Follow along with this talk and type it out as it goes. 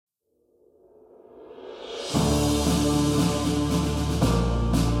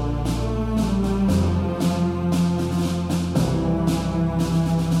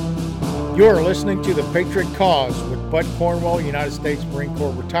You're listening to The Patriot Cause with Bud Cornwell, United States Marine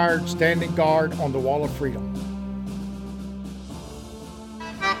Corps retired, standing guard on the Wall of Freedom.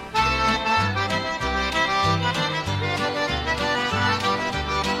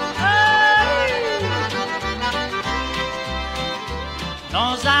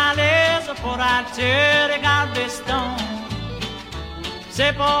 Dans un les pour attirer Galveston,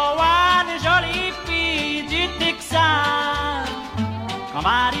 c'est pour voir les jolies filles du Texas. Comme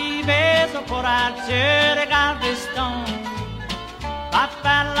arrivé pour attirer Galveston, va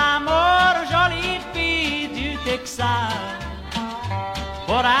faire l'amour aux jolies filles du Texas.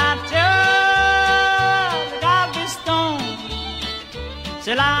 Pour attirer Galveston,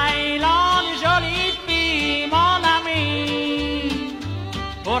 c'est l'island des jolies filles, mon ami.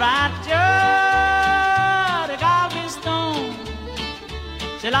 Pour attirer Galveston,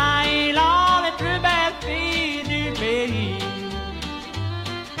 c'est l'island les plus belles filles du pays.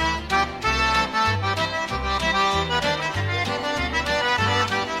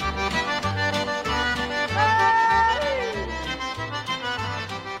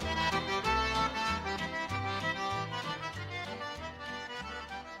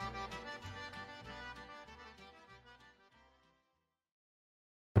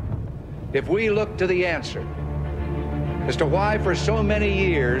 If we look to the answer as to why for so many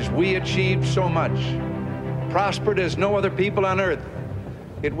years we achieved so much, prospered as no other people on earth,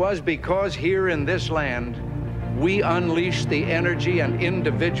 it was because here in this land we unleashed the energy and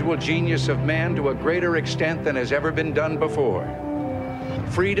individual genius of man to a greater extent than has ever been done before.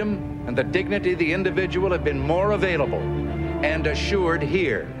 Freedom and the dignity of the individual have been more available and assured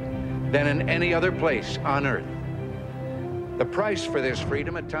here than in any other place on earth. The price for this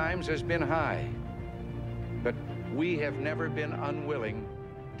freedom at times has been high, but we have never been unwilling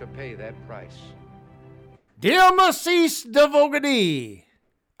to pay that price. Diamasis Devogadi.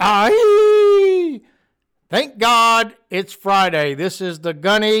 Aye! Thank God it's Friday. This is the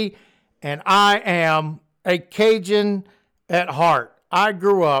Gunny, and I am a Cajun at heart. I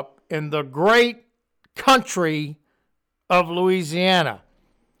grew up in the great country of Louisiana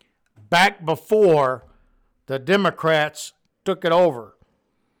back before the Democrats took it over.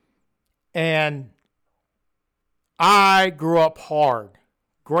 And I grew up hard.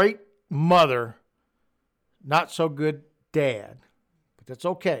 Great mother, not so good dad, but that's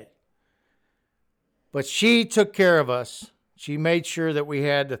okay. But she took care of us. She made sure that we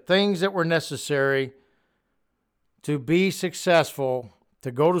had the things that were necessary to be successful,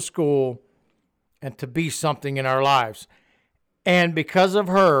 to go to school, and to be something in our lives. And because of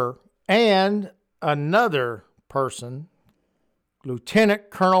her and another person,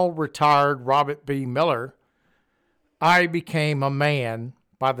 Lieutenant Colonel retired Robert B. Miller, I became a man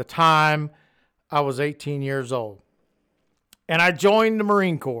by the time I was 18 years old. And I joined the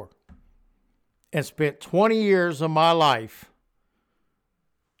Marine Corps and spent 20 years of my life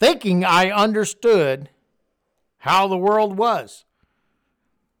thinking I understood how the world was.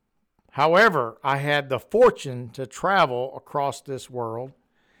 However, I had the fortune to travel across this world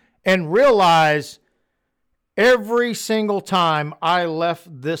and realize every single time I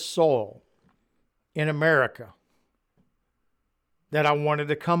left this soil in America that I wanted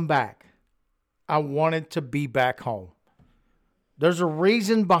to come back. I wanted to be back home. There's a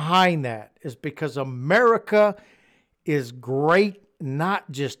reason behind that. Is because America is great, not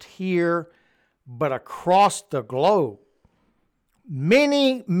just here, but across the globe.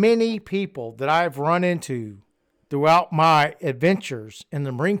 Many, many people that I've run into throughout my adventures in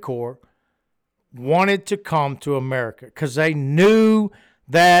the Marine Corps wanted to come to America because they knew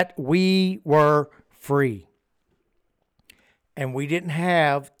that we were free. And we didn't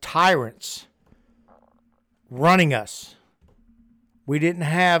have tyrants running us. We didn't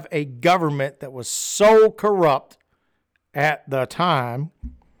have a government that was so corrupt at the time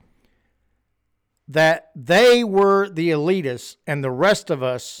that they were the elitists and the rest of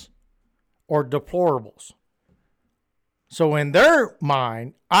us are deplorables. So in their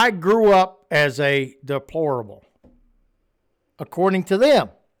mind, I grew up as a deplorable. According to them,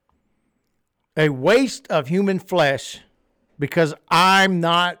 a waste of human flesh because I'm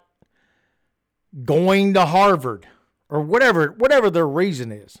not going to Harvard or whatever their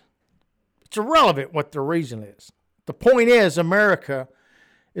reason is. It's irrelevant what their reason is. The point is, America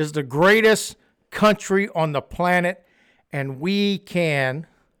is the greatest country on the planet, and we can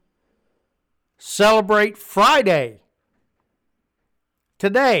celebrate Friday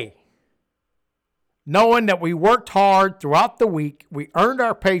today, knowing that we worked hard throughout the week, we earned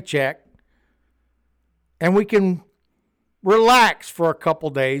our paycheck, and we can relax for a couple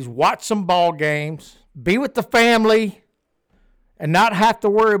days, watch some ball games, be with the family, and not have to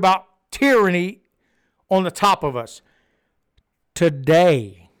worry about tyranny on the top of us.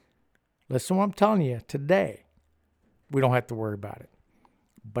 Today, listen to what I'm telling you, today, we don't have to worry about it.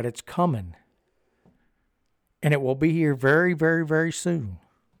 But it's coming. And it will be here very, very, very soon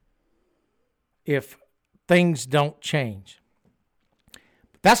if things don't change.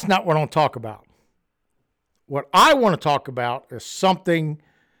 But that's not what I want to talk about. What I want to talk about is something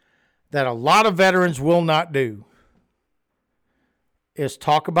that a lot of veterans will not do, is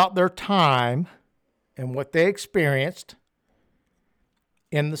talk about their time and what they experienced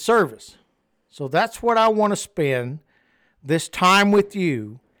in the service. So that's what I want to spend this time with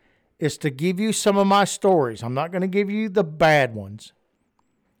you, is to give you some of my stories. I'm not going to give you the bad ones,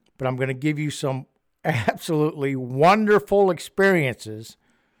 but I'm going to give you some absolutely wonderful experiences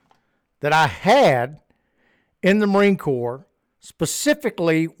that I had in the Marine Corps,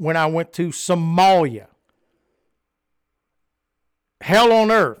 specifically when I went to Somalia. Hell on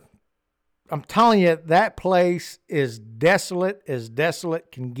earth. I'm telling you, that place is desolate as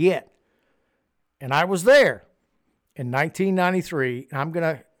desolate can get. And I was there in 1993. I'm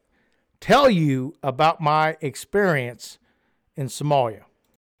going to tell you about my experience in Somalia.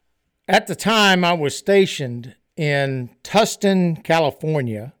 At the time, I was stationed in Tustin,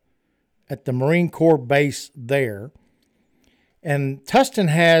 California, at the Marine Corps base there. And Tustin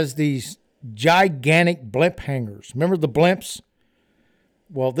has these gigantic blimp hangars. Remember the blimps?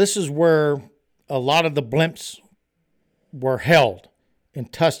 Well, this is where a lot of the blimps were held, in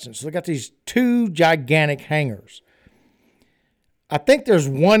Tustin. So they got these two gigantic hangars. I think there's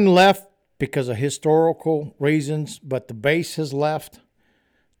one left because of historical reasons, but the base has left.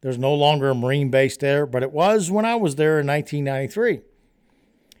 There's no longer a Marine base there, but it was when I was there in 1993.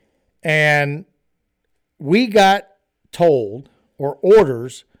 And we got told, or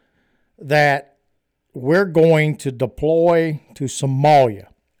orders, that we're going to deploy to Somalia.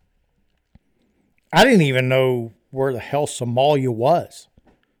 I didn't even know where the hell Somalia was,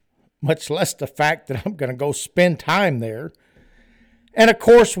 much less the fact that I'm going to go spend time there. And of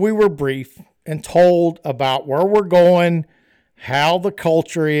course, we were briefed and told about where we're going, how the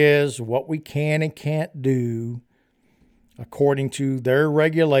culture is, what we can and can't do according to their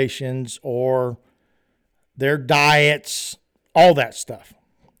regulations or their diets, all that stuff,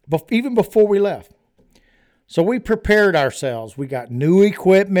 even before we left. So we prepared ourselves. We got new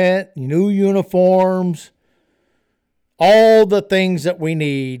equipment, new uniforms, all the things that we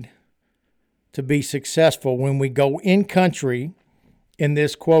need to be successful when we go in country in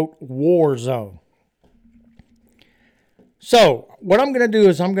this, quote, war zone. So what I'm going to do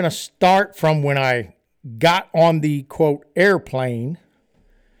is I'm going to start from when I got on the, quote, airplane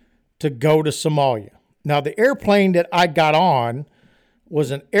to go to Somalia. Now, the airplane that I got on was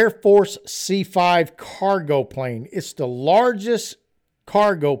an Air Force C-5 cargo plane. It's the largest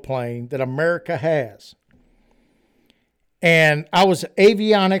cargo plane that America has. And I was an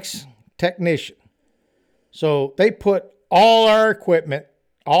avionics technician. So they put all our equipment,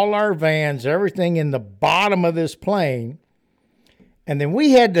 all our vans, everything in the bottom of this plane. And then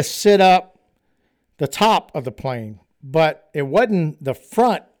we had to sit up the top of the plane, but it wasn't the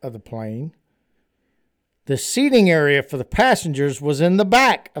front of the plane. The seating area for the passengers was in the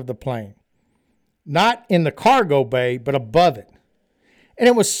back of the plane, not in the cargo bay, but above it. And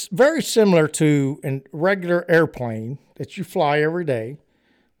it was very similar to a regular airplane that you fly every day,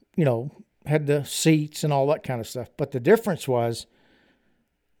 had the seats and all that kind of stuff. But the difference was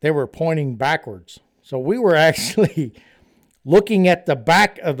they were pointing backwards. So we were actually looking at the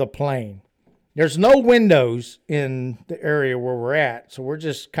back of the plane. There's no windows in the area where we're at, so we're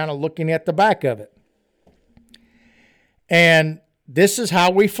just kind of looking at the back of it. And this is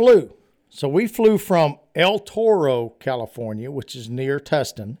how we flew. So we flew from El Toro, California, which is near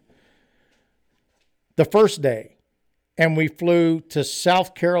Tustin, the first day. And we flew to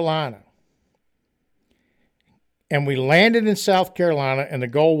South Carolina. And we landed in South Carolina, and the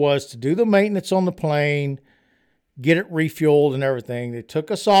goal was to do the maintenance on the plane, get it refueled and everything. They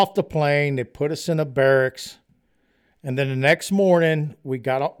took us off the plane. They put us in a barracks. And then the next morning, we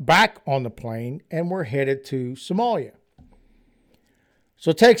got back on the plane, and we're headed to Somalia.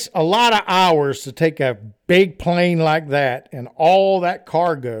 So it takes a lot of hours to take a big plane like that and all that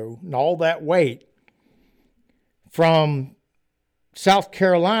cargo and all that weight from South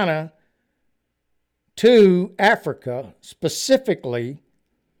Carolina to Africa, specifically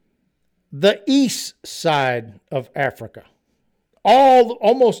the east side of Africa,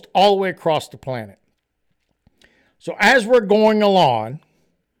 almost all the way across the planet. So as we're going along,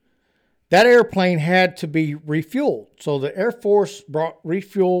 that airplane had to be refueled. So the Air Force brought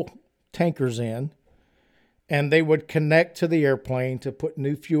refuel tankers in, and they would connect to the airplane to put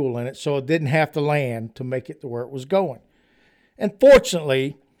new fuel in it so it didn't have to land to make it to where it was going. And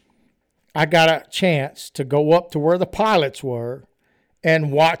fortunately, I got a chance to go up to where the pilots were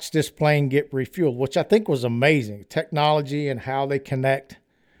and watch this plane get refueled, which I think was amazing. Technology and how they connect.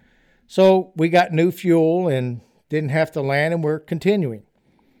 So we got new fuel and didn't have to land, and we're continuing.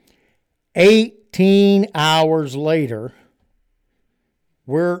 18 hours later,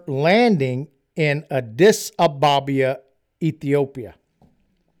 we're landing in Addis Ababa, Ethiopia.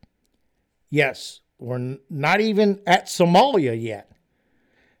 Yes, we're not even at Somalia yet.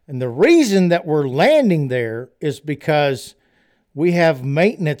 And the reason that we're landing there is because we have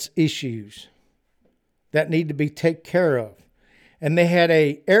maintenance issues that need to be taken care of. And they had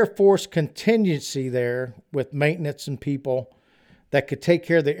a Air Force contingency there with maintenance and people that could take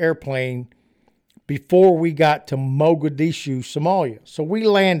care of the airplane before we got to Mogadishu, Somalia. So we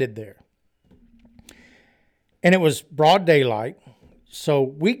landed there. And it was broad daylight. So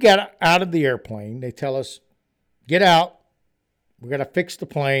we got out of the airplane. They tell us, get out. We're going to fix the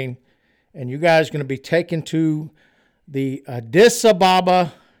plane. And you guys are going to be taken to the Addis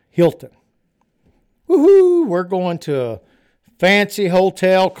Ababa Hilton. Woohoo! We're going to a fancy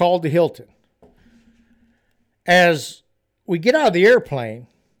hotel called the Hilton. As we get out of the airplane,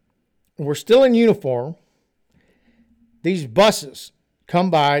 we're still in uniform. These buses come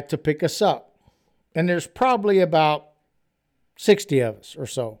by to pick us up. And there's probably about 60 of us or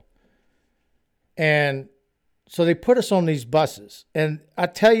so. And so they put us on these buses. And I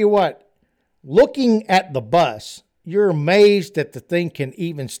tell you what, looking at the bus, you're amazed that the thing can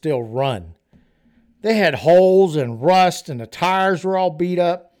even still run. They had holes and rust and the tires were all beat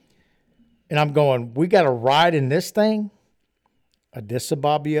up. And I'm going, we got to ride in this thing? Addis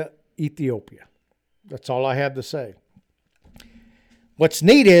Ababa, Ethiopia. That's all I have to say. What's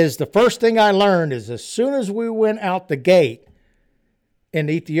neat is the first thing I learned is as soon as we went out the gate in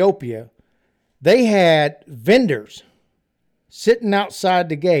Ethiopia, they had vendors sitting outside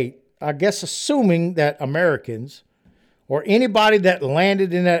the gate, I guess assuming that Americans or anybody that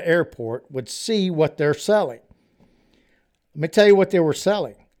landed in that airport would see what they're selling. Let me tell you what they were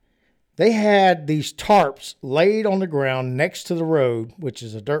selling. They had these tarps laid on the ground next to the road, which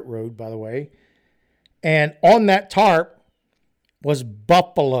is a dirt road, by the way. And on that tarp was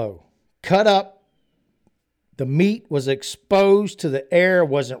buffalo, cut up. The meat was exposed to the air,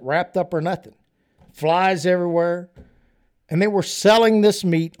 wasn't wrapped up or nothing. Flies everywhere. And they were selling this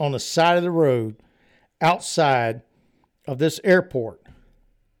meat on the side of the road outside of this airport.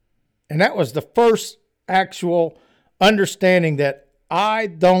 And that was the first actual understanding that I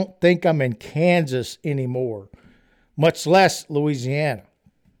don't think I'm in Kansas anymore, much less Louisiana.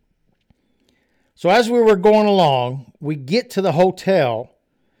 So as we were going along, we get to the hotel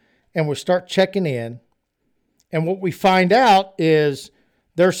and we start checking in. And what we find out is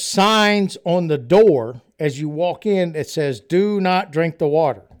there's signs on the door as you walk in that says, do not drink the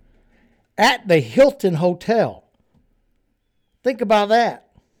water. At the Hilton Hotel. Think about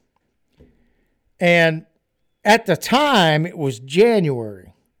that. And at the time, it was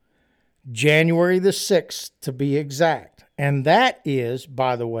January the 6th to be exact. And that is,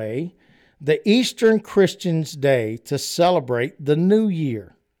 by the way, the Eastern Christians' day to celebrate the New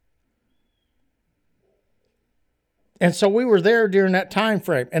Year. And so we were there during that time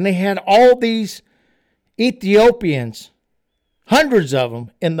frame. And they had all these Ethiopians, hundreds of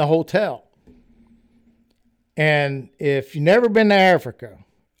them, in the hotel. And if you've never been to Africa,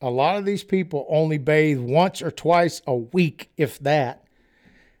 a lot of these people only bathe once or twice a week, if that.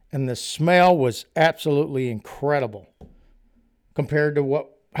 And the smell was absolutely incredible compared to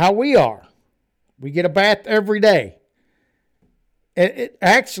how we are. We get a bath every day. It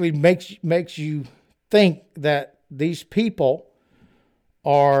actually makes you think that these people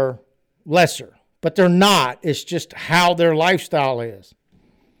are lesser. But they're not. It's just how their lifestyle is.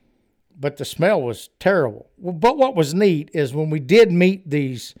 But the smell was terrible. But what was neat is when we did meet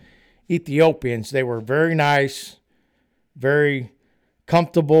these Ethiopians, they were very nice, very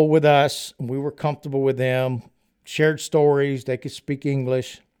comfortable with us. We were comfortable with them, shared stories. They could speak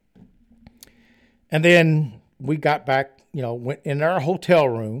English. And then we got back, went in our hotel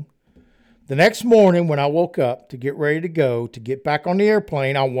room. The next morning when I woke up to get ready to go, to get back on the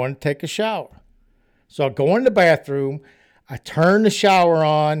airplane, I wanted to take a shower. So I go in the bathroom, I turn the shower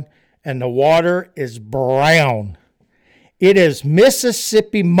on, and the water is brown. It is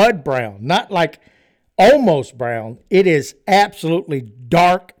Mississippi mud brown, not like almost brown. It is absolutely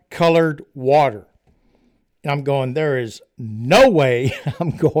dark colored water. And I'm going, there is no way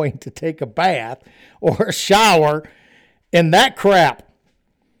I'm going to take a bath or a shower in that crap.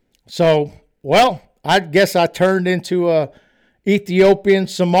 So, I guess I turned into a Ethiopian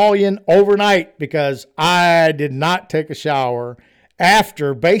Somalian overnight because I did not take a shower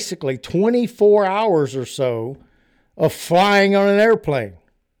after basically 24 hours or so of flying on an airplane.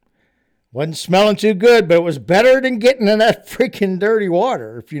 Wasn't smelling too good, but it was better than getting in that freaking dirty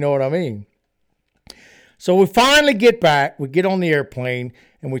water, if you know what I mean. So we finally get back, we get on the airplane,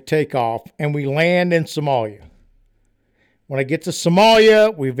 and we take off, and we land in Somalia. When I get to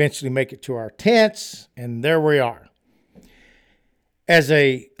Somalia, we eventually make it to our tents, and there we are. As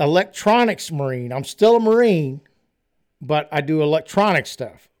a electronics Marine, I'm still a Marine, but I do electronic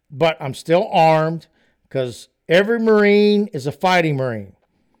stuff. But I'm still armed because every Marine is a fighting Marine.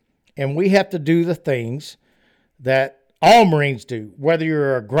 And we have to do the things that all Marines do, whether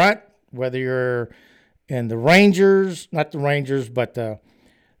you're a grunt, whether you're in the Rangers, not the Rangers, but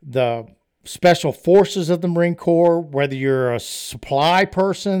the Special Forces of the Marine Corps, whether you're a supply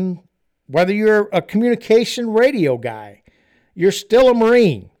person, whether you're a communication radio guy, you're still a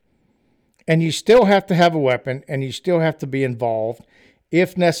Marine. And you still have to have a weapon, and you still have to be involved,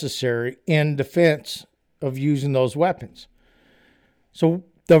 if necessary, in defense of using those weapons. So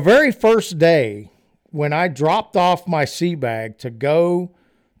the very first day when I dropped off my sea bag to go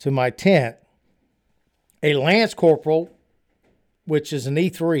to my tent, a Lance Corporal, which is an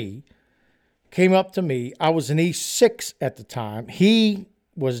E3, came up to me. I was an E6 at the time. He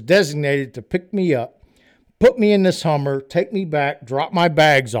was designated to pick me up, put me in this Hummer, take me back, drop my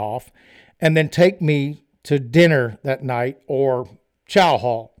bags off, and then take me to dinner that night or chow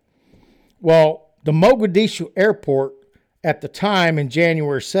hall. Well, the Mogadishu airport at the time in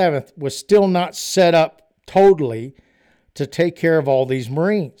January 7th was still not set up totally to take care of all these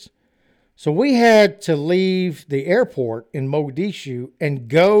Marines. So we had to leave the airport in Mogadishu and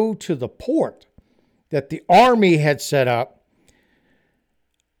go to the port that the Army had set up.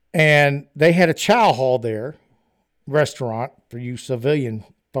 And they had a chow hall there, restaurant for you civilian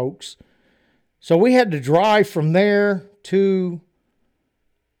folks. So we had to drive from there to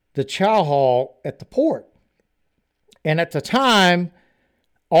the chow hall at the port. And at the time,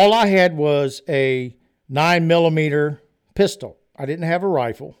 all I had was a 9mm pistol. I didn't have a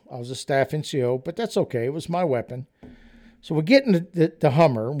rifle. I was a staff NCO, but that's okay. It was my weapon. So we get in the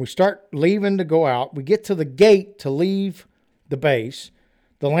Hummer, and we start leaving to go out. We get to the gate to leave the base.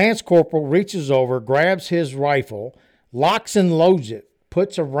 The Lance Corporal reaches over, grabs his rifle, locks and loads it,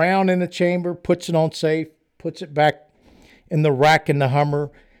 puts a round in the chamber, puts it on safe, puts it back in the rack in the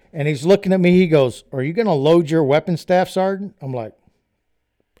Hummer. And he's looking at me. He goes, "Are you going to load your weapon, Staff Sergeant?" I'm like,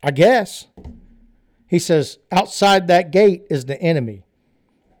 "I guess." He says, "Outside that gate is the enemy.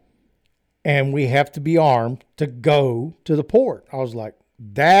 And we have to be armed to go to the port." I was like,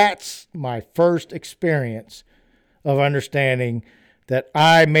 that's my first experience of understanding that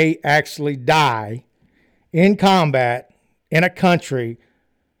I may actually die in combat in a country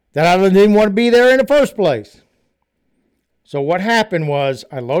that I didn't want to be there in the first place. So what happened was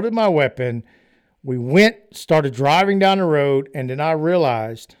I loaded my weapon. We went, started driving down the road, and then I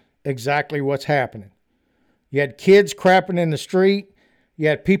realized exactly what's happening. You had kids crapping in the street. You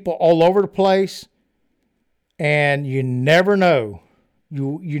had people all over the place. And you never know.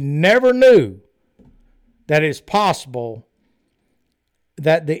 You never knew that it's possible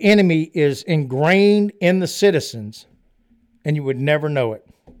that the enemy is ingrained in the citizens, and you would never know it.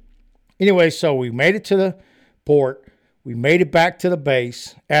 Anyway, so we made it to the port. We made it back to the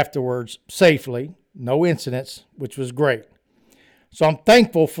base afterwards safely. No incidents, which was great. So I'm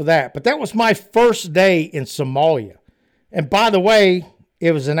thankful for that. But that was my first day in Somalia. And by the way,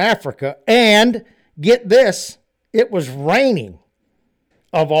 it was in Africa. And get this, it was raining,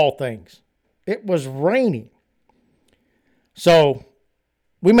 of all things. It was raining. So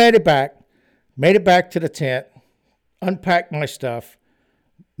we made it back to the tent, unpacked my stuff,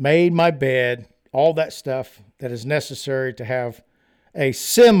 made my bed, all that stuff that is necessary to have a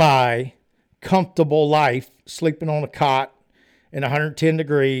semi-comfortable life, sleeping on a cot in 110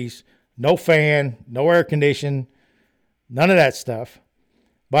 degrees, no fan, no air condition, none of that stuff.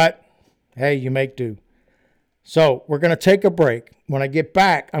 But, hey, you make do. So we're going to take a break. When I get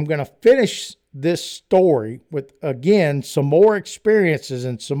back, I'm going to finish this story with, again, some more experiences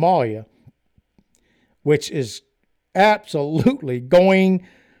in Somalia, which is absolutely going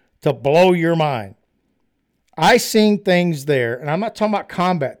to blow your mind. I seen things there, and I'm not talking about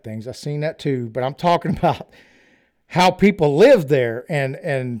combat things. I've seen that too, but I'm talking about how people live there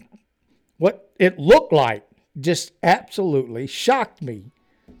and what it looked like. Just absolutely shocked me,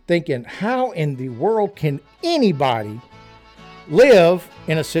 thinking, how in the world can anybody live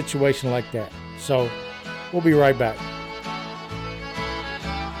in a situation like that? So we'll be right back.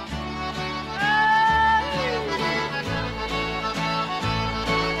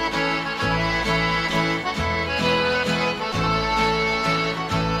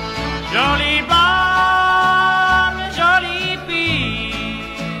 Jolie blonde, jolie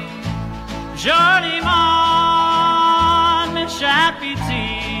fille, jolie monde, mes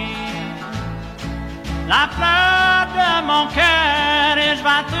chapitis, la fleur de mon cœur et je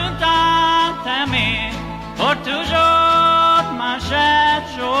vais tout le temps t'aimer pour toujours, ma chère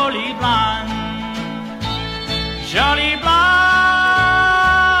jolie blonde. Jolie blonde,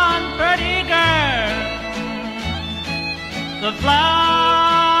 pretty girl, the flower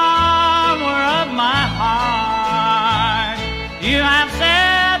of my heart. You have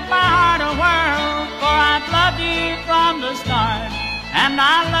set my heart a whirl, for I've loved you from the start, and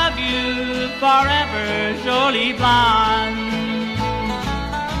I love you forever, jolie blonde.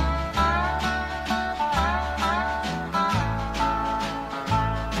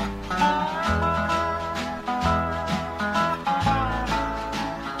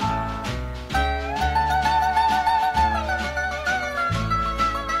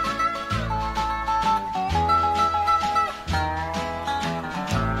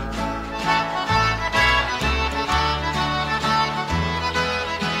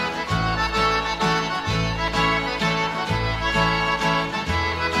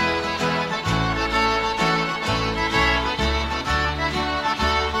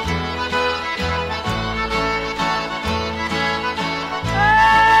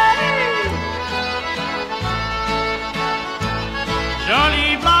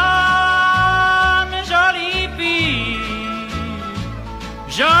 Jolie blonde, jolie fille,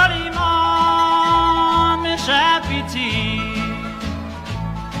 jolie monde, mes chapitis,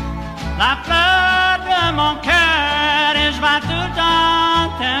 la fleur de mon cœur et je vais tout le temps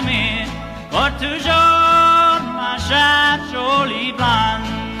t'aimer pour toujours, ma chère jolie blonde.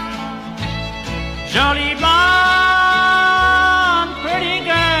 Jolie blonde, pretty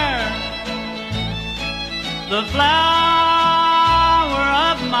girl, the flower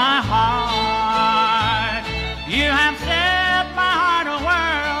of my heart. You have set my heart a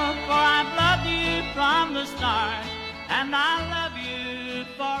whirl, for I've loved you from the start, and I love you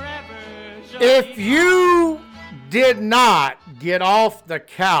forever. If you did not get off the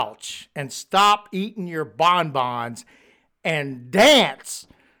couch and stop eating your bonbons and dance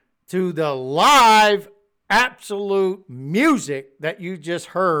to the live absolute music that you just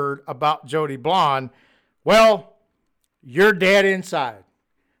heard about Jody Blonde, well, you're dead inside.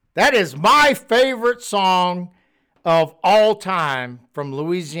 That is my favorite song of all time from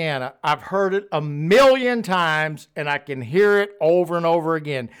Louisiana. I've heard it a million times, and I can hear it over and over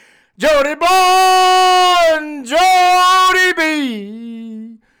again. Jody Blonde, Jody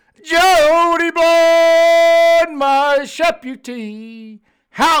B, Jody Blonde, my chaputee.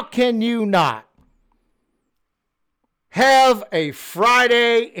 How can you not have a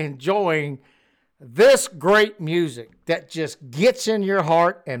Friday enjoying this great music that just gets in your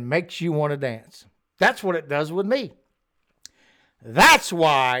heart and makes you want to dance? That's what it does with me. That's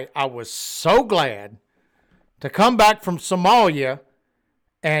why I was so glad to come back from Somalia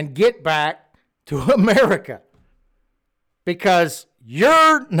and get back to America, because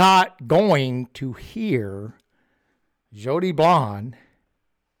you're not going to hear Jody Blonde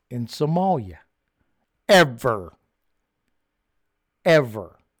in Somalia ever.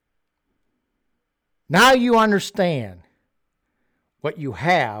 Now you understand what you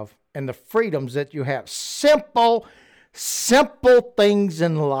have and the freedoms that you have. Simple things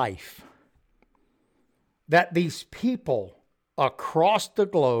in life that these people across the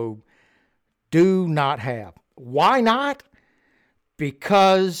globe do not have. Why not?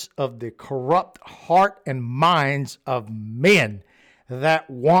 Because of the corrupt heart and minds of men that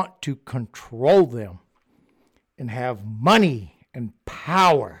want to control them and have money and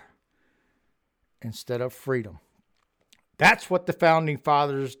power instead of freedom. That's what the Founding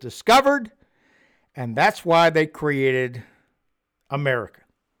Fathers discovered, and that's why they created America.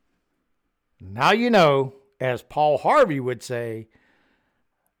 Now you know, as Paul Harvey would say,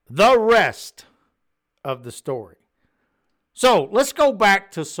 the rest of the story. So let's go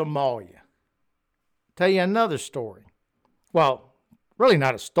back to Somalia. Tell you another story. Well, really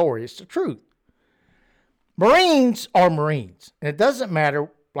not a story, it's the truth. Marines are Marines, and it doesn't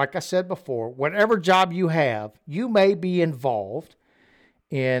matter, like I said before, whatever job you have, you may be involved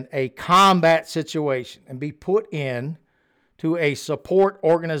in a combat situation and be put in to a support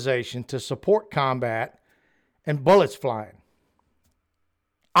organization to support combat and bullets flying.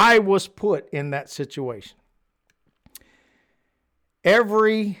 I was put in that situation.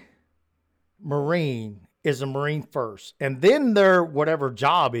 Every Marine is a Marine first, and then their whatever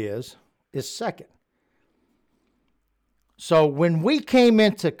job is second. So when we came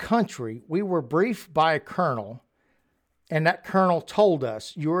into country, we were briefed by a colonel, And that colonel told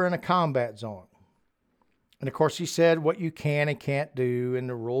us, you're in a combat zone. And of course, he said what you can and can't do and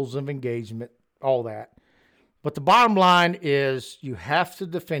the rules of engagement, all that. But the bottom line is you have to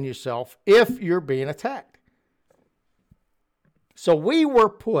defend yourself if you're being attacked. So we were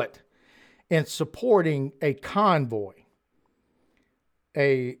put in supporting a convoy,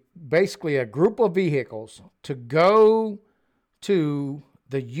 basically a group of vehicles to go to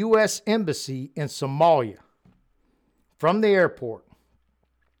the U.S. Embassy in Somalia from the airport.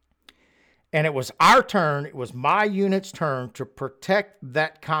 And it was our turn, it was my unit's turn to protect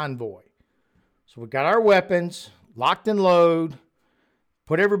that convoy. So we got our weapons, locked and load,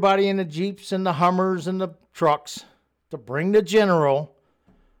 put everybody in the Jeeps and the Hummers and the trucks to bring the general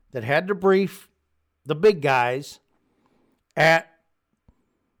that had to brief the big guys at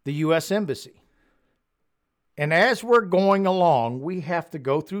the U.S. Embassy. And as we're going along, we have to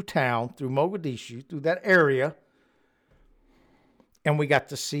go through town, through Mogadishu, through that area, and we got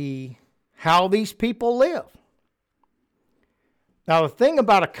to see how these people live. Now, the thing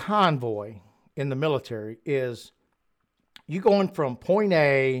about a convoy in the military is you're going from point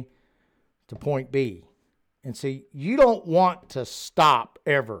A to point B. And see, you don't want to stop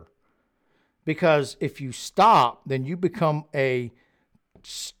ever. Because if you stop, then you become a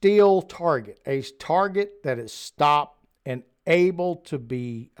still target. A target that is stopped and able to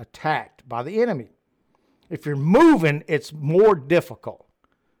be attacked by the enemy. If you're moving, it's more difficult.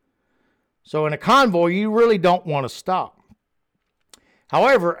 So in a convoy, you really don't want to stop.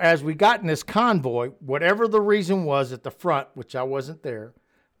 However, as we got in this convoy, whatever the reason was at the front, which I wasn't there,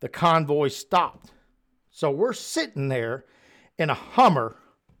 the convoy stopped. So we're sitting there in a Hummer,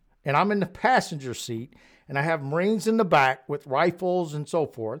 and I'm in the passenger seat, and I have Marines in the back with rifles and so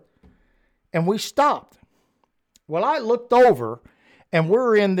forth, and we stopped. Well, I looked over, and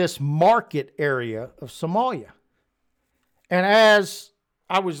we're in this market area of Somalia. And as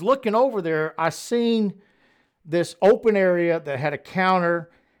I was looking over there, I seen this open area that had a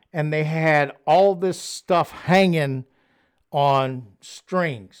counter, and they had all this stuff hanging on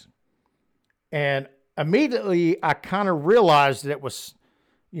strings. And immediately I kind of realized that it was,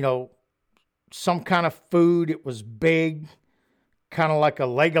 some kind of food. It was big, kind of like a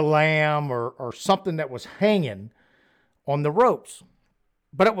leg of lamb or something that was hanging on the ropes.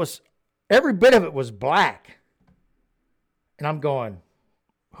 But it was, every bit of it was black. And I'm going,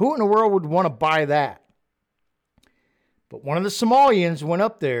 who in the world would want to buy that? But one of the Somalians went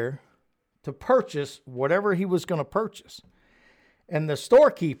up there to purchase whatever he was going to purchase. And the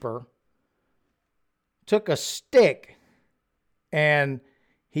storekeeper took a stick and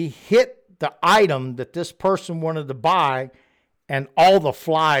he hit the item that this person wanted to buy, and all the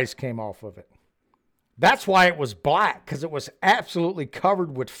flies came off of it. That's why it was black, because it was absolutely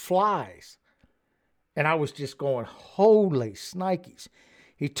covered with flies. And I was just going, holy snikes.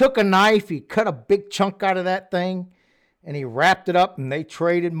 He took a knife, he cut a big chunk out of that thing, and he wrapped it up, and they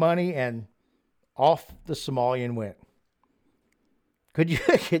traded money, and off the Somalian went. Could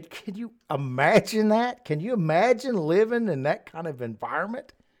you imagine that? Can you imagine living in that kind of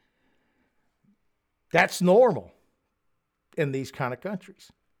environment? That's normal in these kind of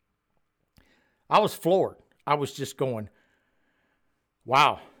countries. I was floored. I was just going,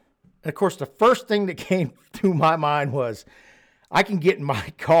 wow. And of course, the first thing that came through my mind was, I can get in my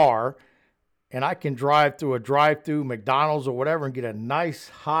car and I can drive through a drive-through McDonald's or whatever and get a nice,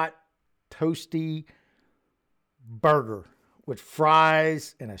 hot, toasty burger with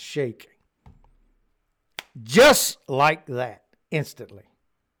fries and a shake. Just like that, instantly.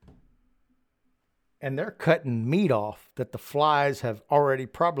 And they're cutting meat off that the flies have already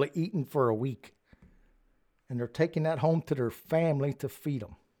probably eaten for a week. And they're taking that home to their family to feed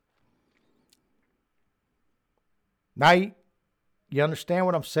them. Now, you understand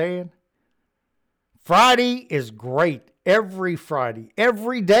what I'm saying? Friday is great. Every Friday.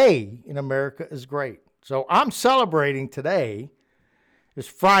 Every day in America is great. So I'm celebrating today. It's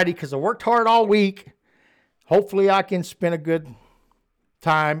Friday because I worked hard all week. Hopefully I can spend a good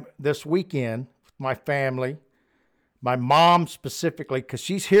time this weekend with my family. My mom specifically, because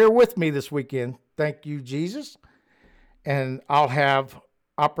she's here with me this weekend. Thank you, Jesus. And I'll have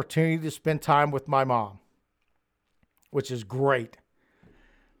opportunity to spend time with my mom, which is great.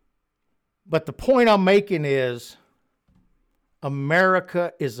 But the point I'm making is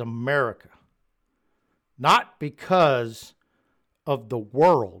America is America. Not because of the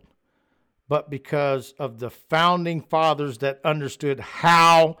world, but because of the founding fathers that understood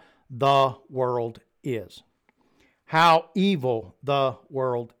how the world is. How evil the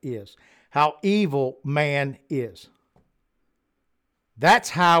world is. How evil man is. That's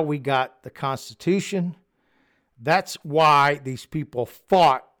how we got the Constitution. That's why these people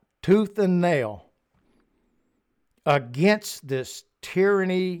fought tooth and nail against this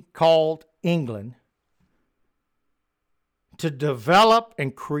tyranny called England to develop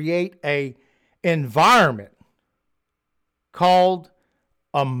and create a environment called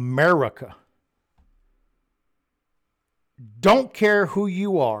America. Don't care who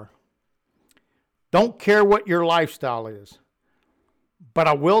you are. Don't care what your lifestyle is. But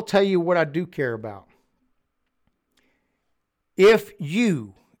I will tell you what I do care about. If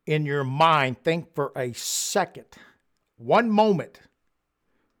you, in your mind, think for a second, one moment,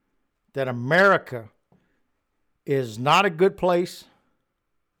 that America is not a good place,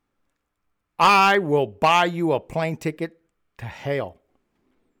 I will buy you a plane ticket to hell.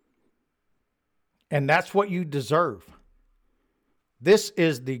 And that's what you deserve. This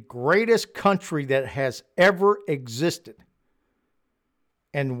is the greatest country that has ever existed.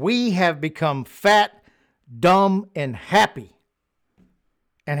 And we have become fat, dumb, and happy,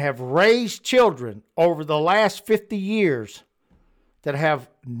 and have raised children over the last 50 years that have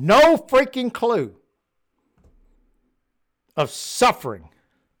no freaking clue of suffering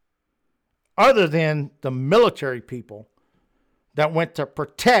other than the military people that went to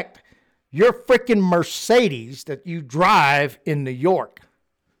protect your freaking Mercedes that you drive in New York.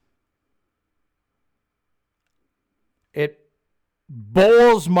 It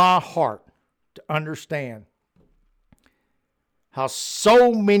boils my heart to understand how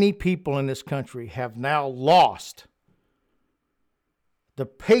so many people in this country have now lost the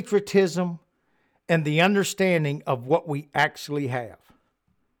patriotism and the understanding of what we actually have.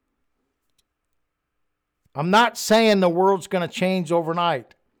 I'm not saying the world's going to change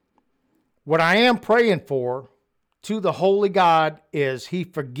overnight. What I am praying for to the Holy God is He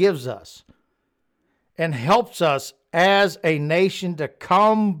forgives us and helps us as a nation to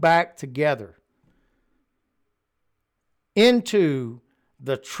come back together into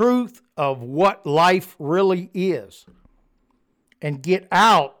the truth of what life really is and get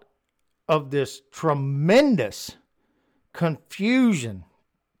out of this tremendous confusion,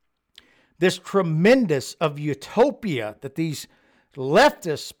 this tremendous of utopia that these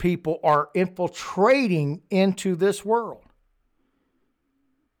leftist people are infiltrating into this world.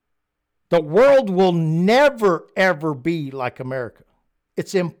 The world will never, ever be like America.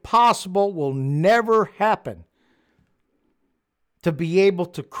 It's impossible, will never happen to be able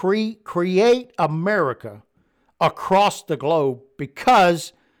to create America across the globe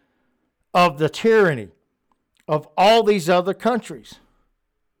because of the tyranny of all these other countries.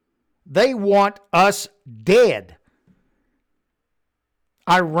 They want us dead.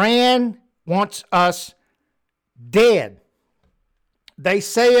 Iran wants us dead. They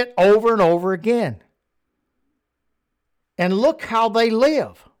say it over and over again. And look how they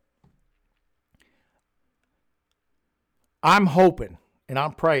live. I'm hoping and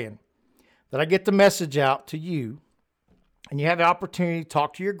I'm praying that I get the message out to you and you have the opportunity to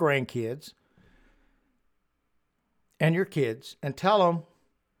talk to your grandkids and your kids and tell them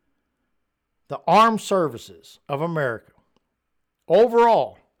the armed services of America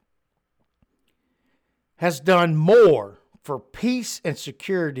overall has done more for peace and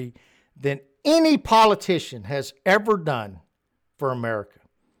security than any politician has ever done for America.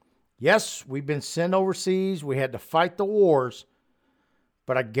 Yes, we've been sent overseas. We had to fight the wars.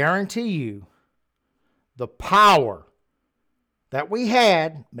 But I guarantee you, the power that we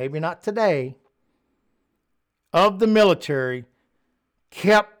had, maybe not today, of the military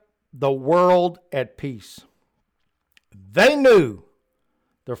kept the world at peace. They knew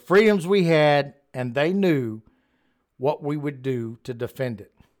the freedoms we had, and they knew what we would do to defend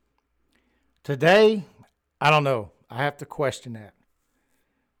it. Today, I don't know. I have to question that.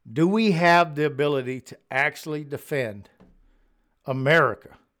 Do we have the ability to actually defend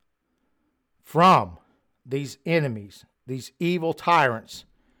America from these enemies, these evil tyrants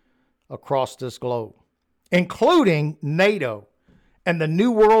across this globe, including NATO and the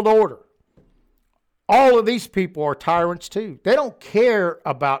New World Order? All of these people are tyrants too. They don't care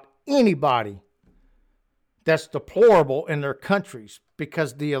about anybody that's deplorable in their countries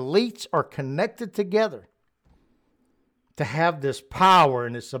because the elites are connected together to have this power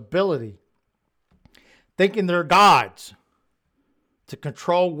and this ability, thinking they're gods, to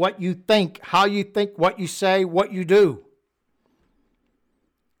control what you think, how you think, what you say, what you do.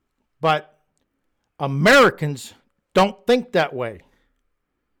 But Americans don't think that way.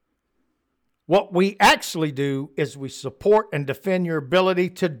 What we actually do is we support and defend your ability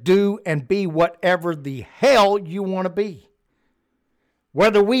to do and be whatever the hell you want to be,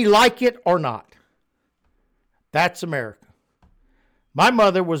 whether we like it or not. That's America. My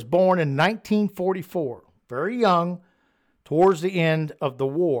mother was born in 1944. very young, towards the end of the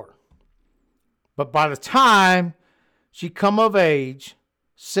war. But by the time she come of age,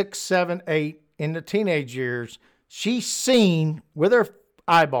 6, 7, 8, in the teenage years, she's seen with her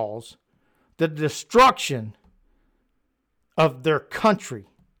eyeballs the destruction of their country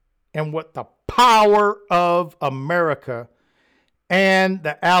and what the power of America and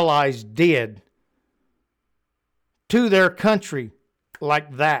the Allies did to their country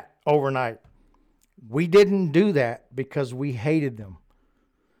like that overnight. We didn't do that because we hated them.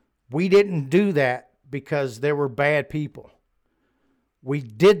 We didn't do that because they were bad people. We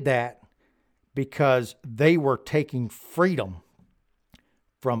did that because they were taking freedom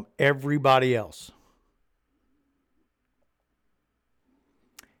from everybody else.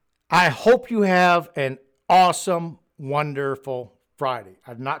 I hope you have an awesome, wonderful Friday.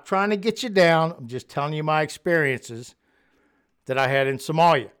 I'm not trying to get you down. I'm just telling you my experiences that I had in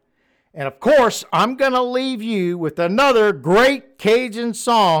Somalia. And of course, I'm going to leave you with another great Cajun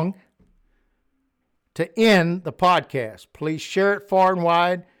song to end the podcast. Please share it far and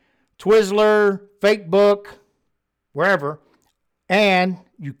wide. Twizzler, Facebook, wherever. And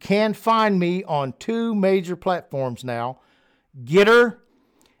you can find me on 2 major platforms now, Getter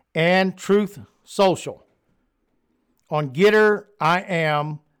and Truth Social. On Getter, I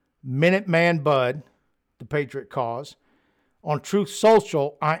am Minuteman Bud, the Patriot Cause. On Truth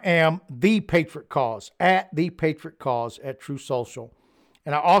Social, I am The Patriot Cause, at The Patriot Cause at Truth Social.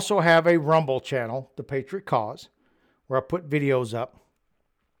 And I also have a Rumble channel, The Patriot Cause, where I put videos up.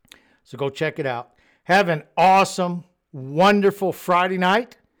 So go check it out. Have an awesome, wonderful Friday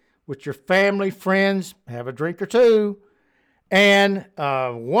night with your family, friends. Have a drink or two. And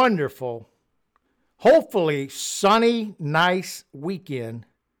a wonderful, hopefully sunny, nice weekend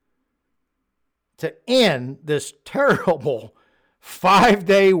to end this terrible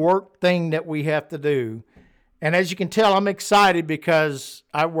 5-day work thing that we have to do. And as you can tell, I'm excited because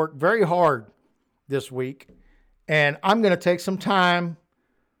I worked very hard this week. And I'm going to take some time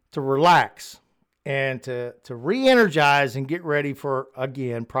to relax and to re-energize and get ready for,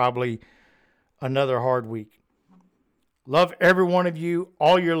 again, probably another hard week. Love every one of you,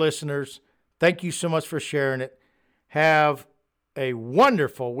 all your listeners. Thank you so much for sharing it. Have a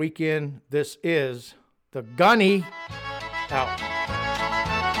wonderful weekend. This is the Gunny out.